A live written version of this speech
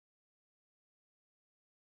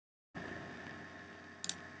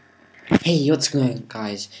Hey, what's going on,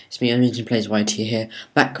 guys? It's me, UnbeatenPlayzYT here,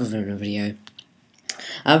 back with another video.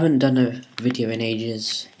 I haven't done a video in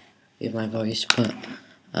ages with my voice, but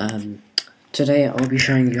today I'll be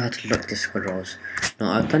showing you how to lock Discord roles.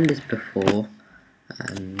 Now, I've done this before,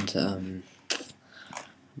 and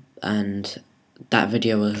that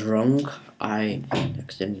video was wrong. I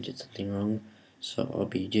accidentally did something wrong, so I'll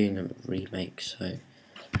be doing a remake. So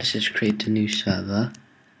let's just create a new server.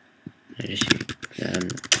 I just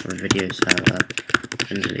a video server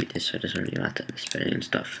and delete this, so it doesn't really matter the spelling and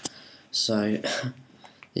stuff. So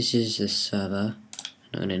this is the server.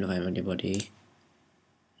 I'm not gonna invite anybody.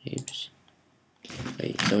 Oops.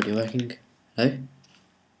 Wait, is audio working? Hello?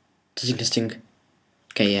 Testing.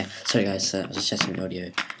 Okay, yeah. Sorry guys, I was just testing the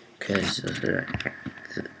audio because the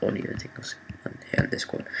audio thing was on here on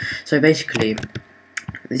Discord. So basically,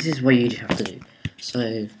 this is what you have to do.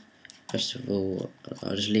 So first of all,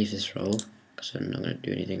 I'll just leave this role because I'm not going to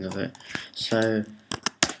do anything with it. So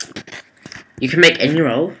you can make any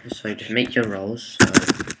role, so just make your roles. So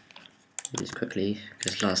do this quickly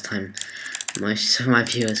because last time some of my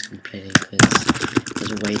viewers complaining because it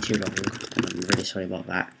was way too long. I'm really sorry about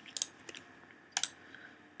that.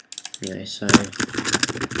 Anyway, so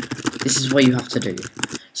this is what you have to do.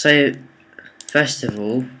 So first of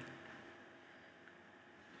all,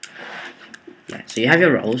 yeah, so you have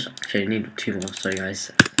your roles. Actually, you need two more. Sorry,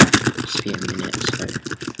 guys. Just be a minute. So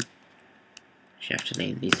you have to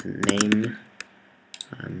name these. Name,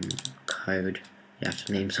 code. You have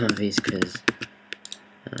to name some of these because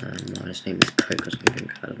I'll just name this Coke or something.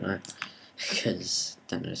 I don't know because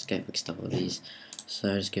then I just get mixed up with these. So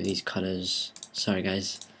I'll just give these colors. Sorry,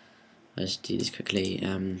 guys. I'll just do this quickly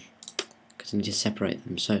because I need to separate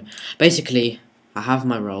them. So basically, I have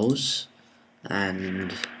my roles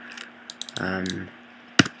and.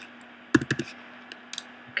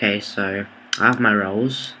 Okay, so I have my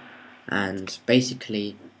roles, and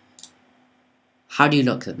basically, how do you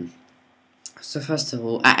lock them? So first of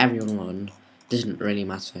all, at everyone, doesn't really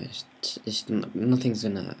matter. Nothing's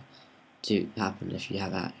gonna happen if you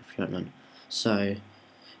have that. If you don't know. So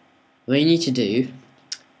what you need to do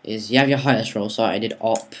is you have your highest role. So I did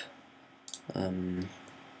op.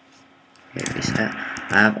 Reset. I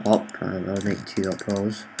have op. I'll make two op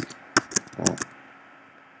roles. Op.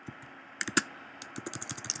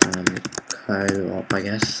 Co-op, I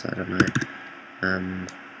guess, I don't know.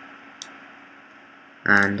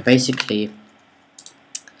 And basically,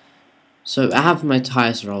 so I have my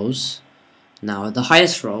highest roles. Now, the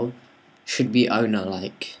highest role should be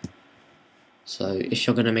owner-like. So if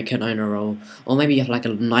you're gonna make an owner role, or maybe you have like a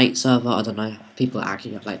night server, I don't know, people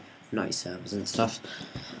actually have like night servers and stuff.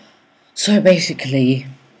 So basically,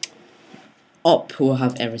 op will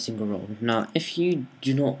have every single role. Now, if you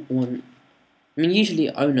do not want, I mean, usually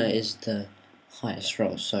owner is the highest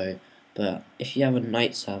role, so, but if you have a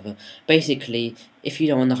night server, basically, if you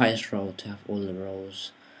don't want the highest role to have all the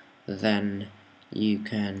roles, then you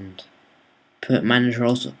can put manage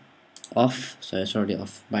roles off, so it's already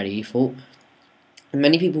off by default.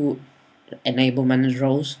 Many people enable manage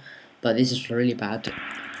roles, but this is really bad.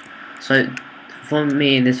 So, for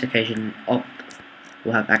me in this occasion, op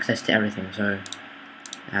will have access to everything, so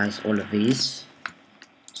it has all of these.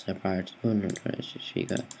 So prior to, oh no, you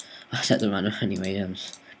go. I'll set the run anyway, and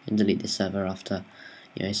delete the server after.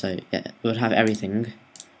 So yeah, we'll have everything,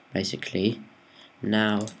 basically.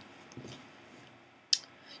 Now,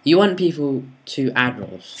 you want people to add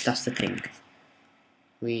roles, that's the thing.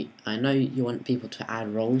 I know you want people to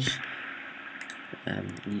add roles.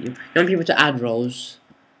 You want people to add roles,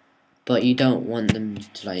 but you don't want them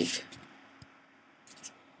to, like,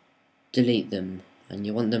 delete them. And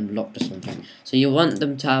you want them locked or something. So you want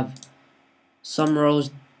them to have some roles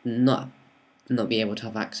not be able to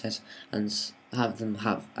have access, and have them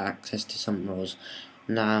have access to some roles.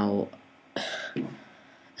 Now,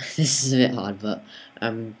 this is a bit hard, but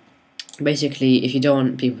basically, if you don't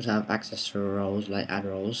want people to have access to roles, like add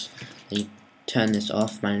roles, then you turn this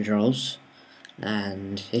off, manage roles.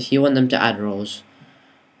 And if you want them to add roles,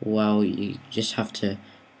 well, you just have to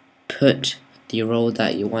put the role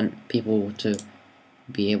that you want people to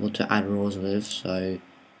be able to add roles with. So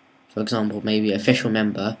for example, maybe official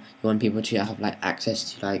member, you want people to have like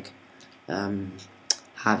access to like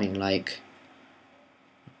having like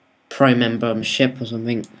pro membership or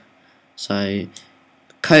something. So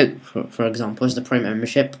code for example is the pro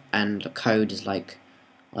membership, and the code is like,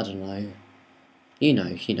 I don't know, you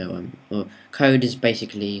know well, code is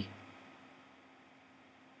basically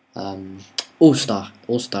all-star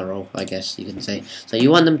role, I guess you can say. So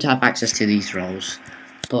you want them to have access to these roles,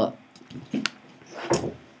 but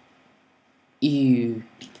you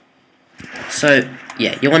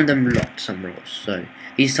yeah, you want them locked, some roles. So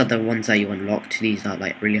these are the ones that you unlocked. These are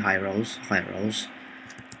like really high roles,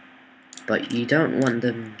 but you don't want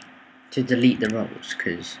them to delete the roles,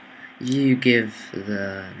 because you give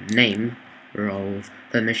the name role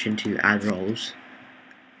permission to add roles,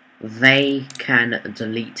 they can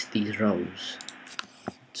delete these roles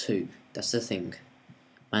too. That's the thing.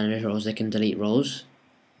 Manage roles, they can delete roles.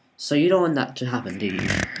 So you don't want that to happen, do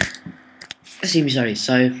you? Sorry.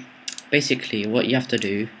 So basically, what you have to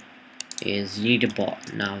do is you need a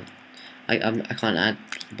bot. Now, I can't add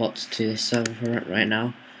bots to this server right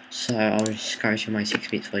now, so I'll just go to my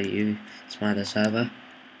 6-bit for you. It's my other server.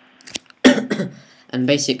 And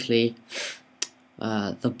basically,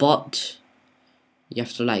 the bot, you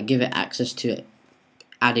have to like give it access to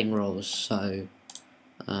adding roles. So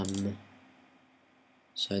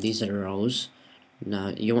these are the roles.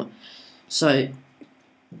 Now you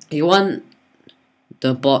want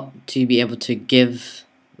the bot to be able to give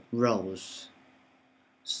roles.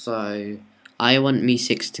 So I want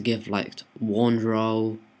Me6 to give like warned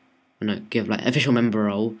role, give like official member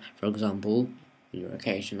role, for example, in your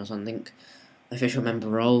occasion or something. Official member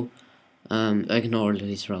role. Ignore all of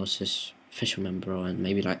these roles, just official member role, and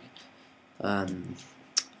maybe like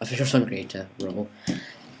official song creator role.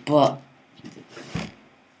 But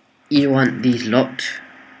you want these locked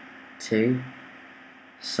too.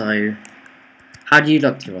 So how do you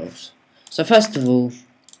lock the roles? So first of all,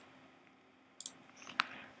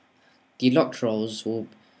 the locked roles will.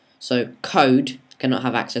 So code cannot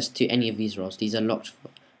have access to any of these roles. These are locked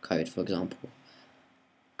code, for example.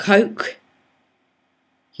 Coke,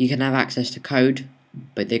 you can have access to code,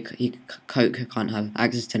 but Coke can't have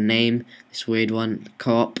access to name, this weird one,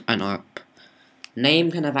 co-op, and op. Name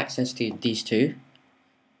can have access to these two,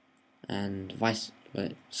 and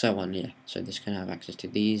so on, yeah. So this can have access to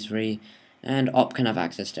these three, and op can have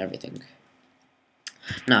access to everything.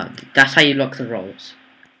 Now, that's how you lock the roles.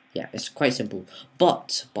 Yeah, it's quite simple.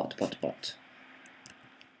 But.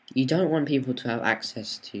 You don't want people to have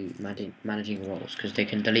access to managing roles, because they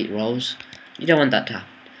can delete roles. You don't want that to happen.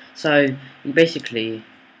 So, you basically,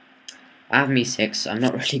 I have Me6, I'm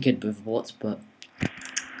not really good with bots, but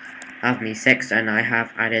I have Me6, and I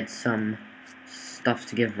have added some stuff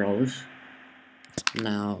to give roles.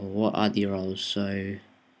 Now, what are the roles? So,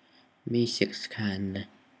 Me6 can...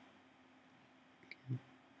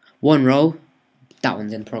 one role, that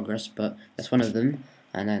one's in progress, but that's one of them,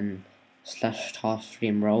 and then /staff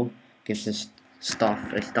stream role gives us a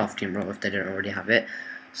staff team role if they don't already have it.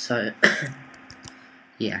 So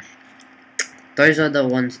yeah, those are the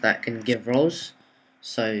ones that can give roles,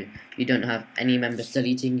 so you don't have any members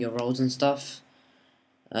deleting your roles and stuff.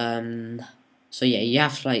 So yeah, you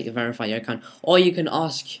have to like verify your account, or you can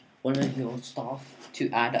ask one of your staff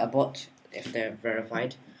to add a bot if they're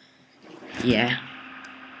verified. Yeah,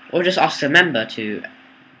 or just ask a member to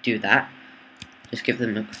do that. Just give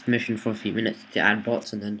them a permission for a few minutes to add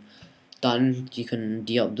bots, and then done. You can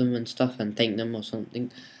de-op them and stuff and thank them or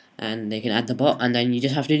something, and they can add the bot, and then you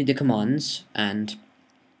just have to do the commands, and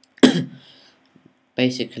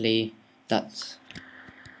basically that's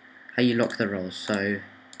how you lock the roles. So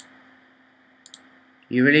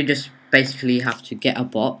you really just basically have to get a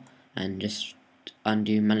bot and just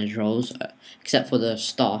undo manage roles, except for the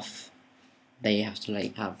staff. They have to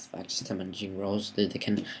like have access to managing roles. They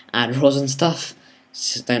can add roles and stuff.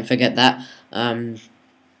 So don't forget that. And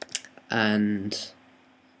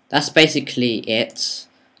that's basically it.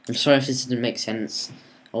 I'm sorry if this didn't make sense.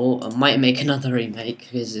 Or I might make another remake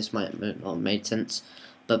because this might not have made sense.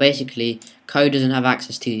 But basically, Code doesn't have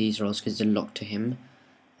access to these roles because they're locked to him.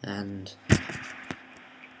 And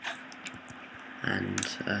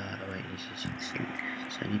wait, this is something.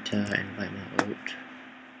 So I need to invite my alt.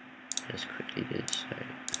 Just quickly do this. So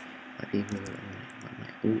my people invite my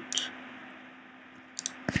alt.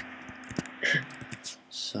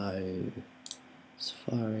 So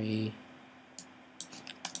Safari.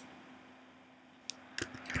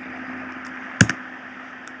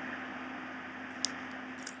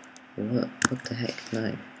 What the heck? No.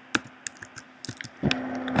 There.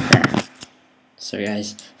 Sorry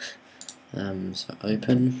guys. So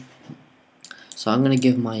open. So I'm gonna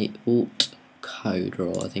give my alt code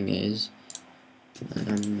role, I think it is.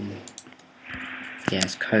 Yeah,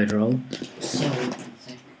 it's code role.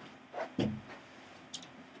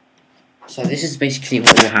 So this is basically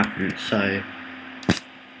what will happen. So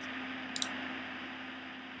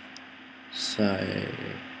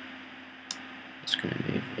it's gonna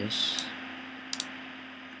move this.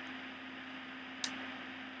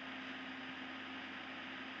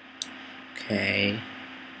 Okay.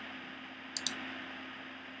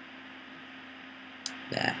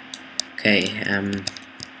 There. Okay,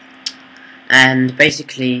 and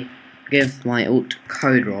basically give my alt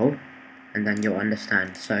code role, and then you'll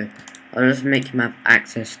understand. So I'll just make him have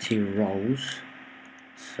access to roles,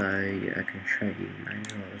 so I can show you my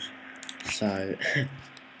roles. So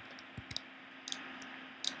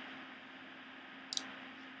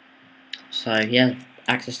so he has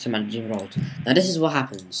access to managing roles. Now this is what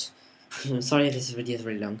happens. Sorry if this video is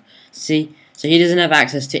really long. See, so he doesn't have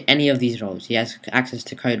access to any of these roles. He has access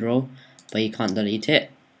to code role, but he can't delete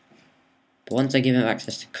it. But once I give him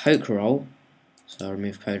access to coke role, so I'll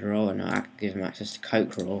remove code role and I'll give him access to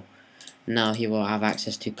coke role, now he will have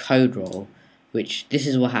access to code role, which this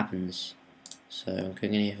is what happens. So I'm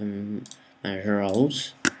going to give him manage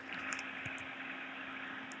roles.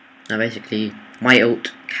 Now basically my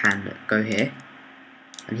alt can go here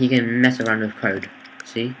and he can mess around with code.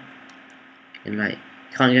 See? And like,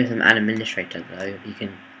 you can't give them an administrator though, you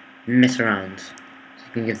can mess around. So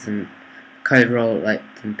you can give them code role, like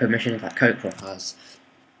some permissions like code role has.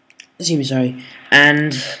 Excuse me, sorry.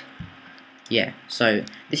 And yeah, so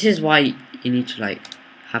this is why you need to like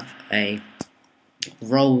have a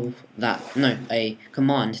role that, no, a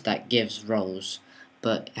command that gives roles,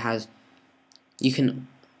 but it has, you can,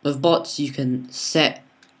 with bots you can set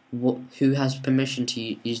who has permission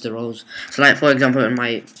to use the roles. So like for example in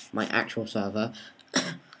my actual server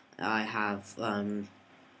I have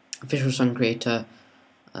official song creator,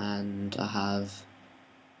 and I have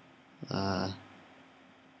let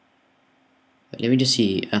me just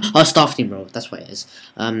see, oh, staff team role, that's what it is.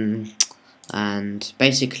 And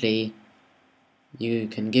basically you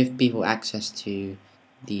can give people access to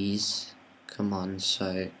these commands.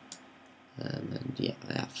 So and yeah,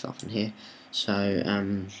 I have stuff in here. So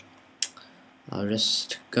I'll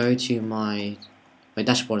just go to my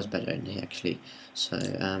dashboard is better in here actually. So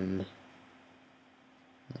I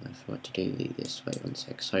forgot to do this. Wait one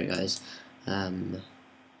sec. Sorry guys.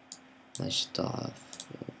 My staff.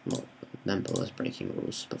 Not remember was breaking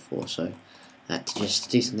rules before, so I had to just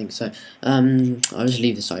do something. So I'll just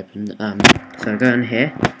leave this open. So go in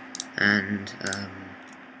here and I'll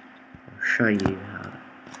show you how.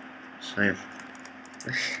 So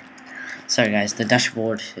sorry guys, the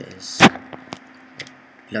dashboard is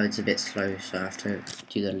loads a bit slow, so I have to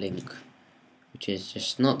do the link, which is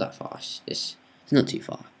just not that fast. It's not too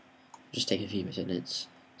far. It'll just take a few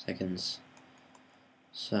seconds.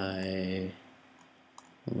 So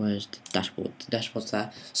where's the dashboard? The dashboard's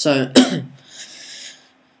there. So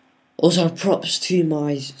also props to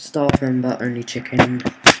my staff member Only Chicken.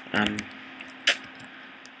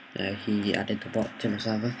 He added the bot to my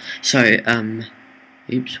server. So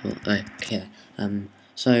oops, what? Oh, okay.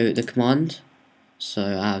 So the command.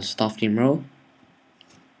 So I have staff team role.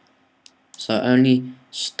 So only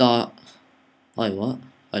start. Oh what?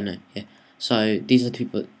 Oh no, yeah. So these are the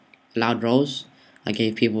people allowed roles. I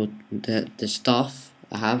gave people the staff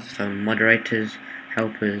I have, so moderators,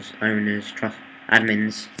 helpers, owners, trust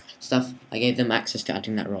admins, stuff. I gave them access to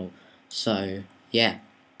adding that role. So yeah,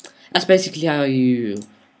 that's basically how you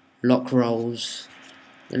lock roles.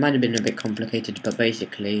 It might have been a bit complicated, but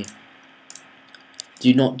basically,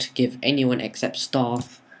 do not give anyone except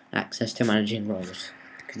staff access to managing roles,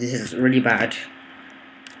 because this is really bad.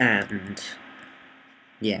 And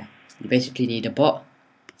yeah, you basically need a bot.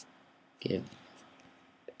 Give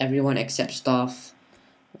everyone except staff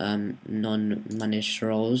non-managed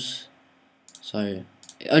roles. So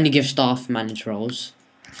only give staff managed roles,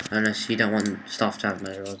 unless you don't want staff to have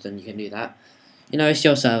managed roles, then you can do that. You know, it's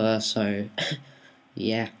your server, so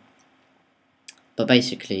yeah. But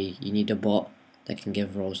basically you need a bot that can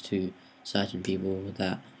give roles to certain people.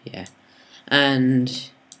 That, yeah. And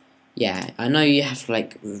yeah, I know you have to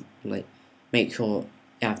like make sure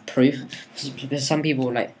you have proof, because some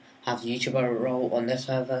people like have YouTuber role on their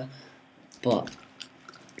server, but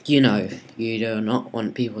you know, you do not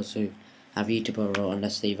want people to have YouTuber role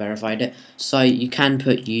unless they verified it. So you can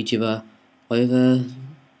put YouTuber over.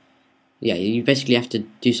 Yeah, you basically have to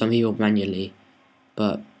do some people manually,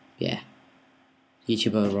 but yeah,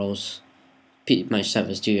 YouTuber roles, most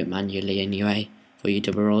servers do it manually anyway for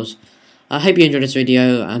YouTuber roles. I hope you enjoyed this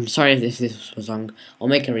video. I'm sorry if this was long. I'll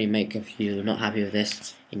make a remake if you're not happy with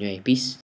this. Anyway, peace.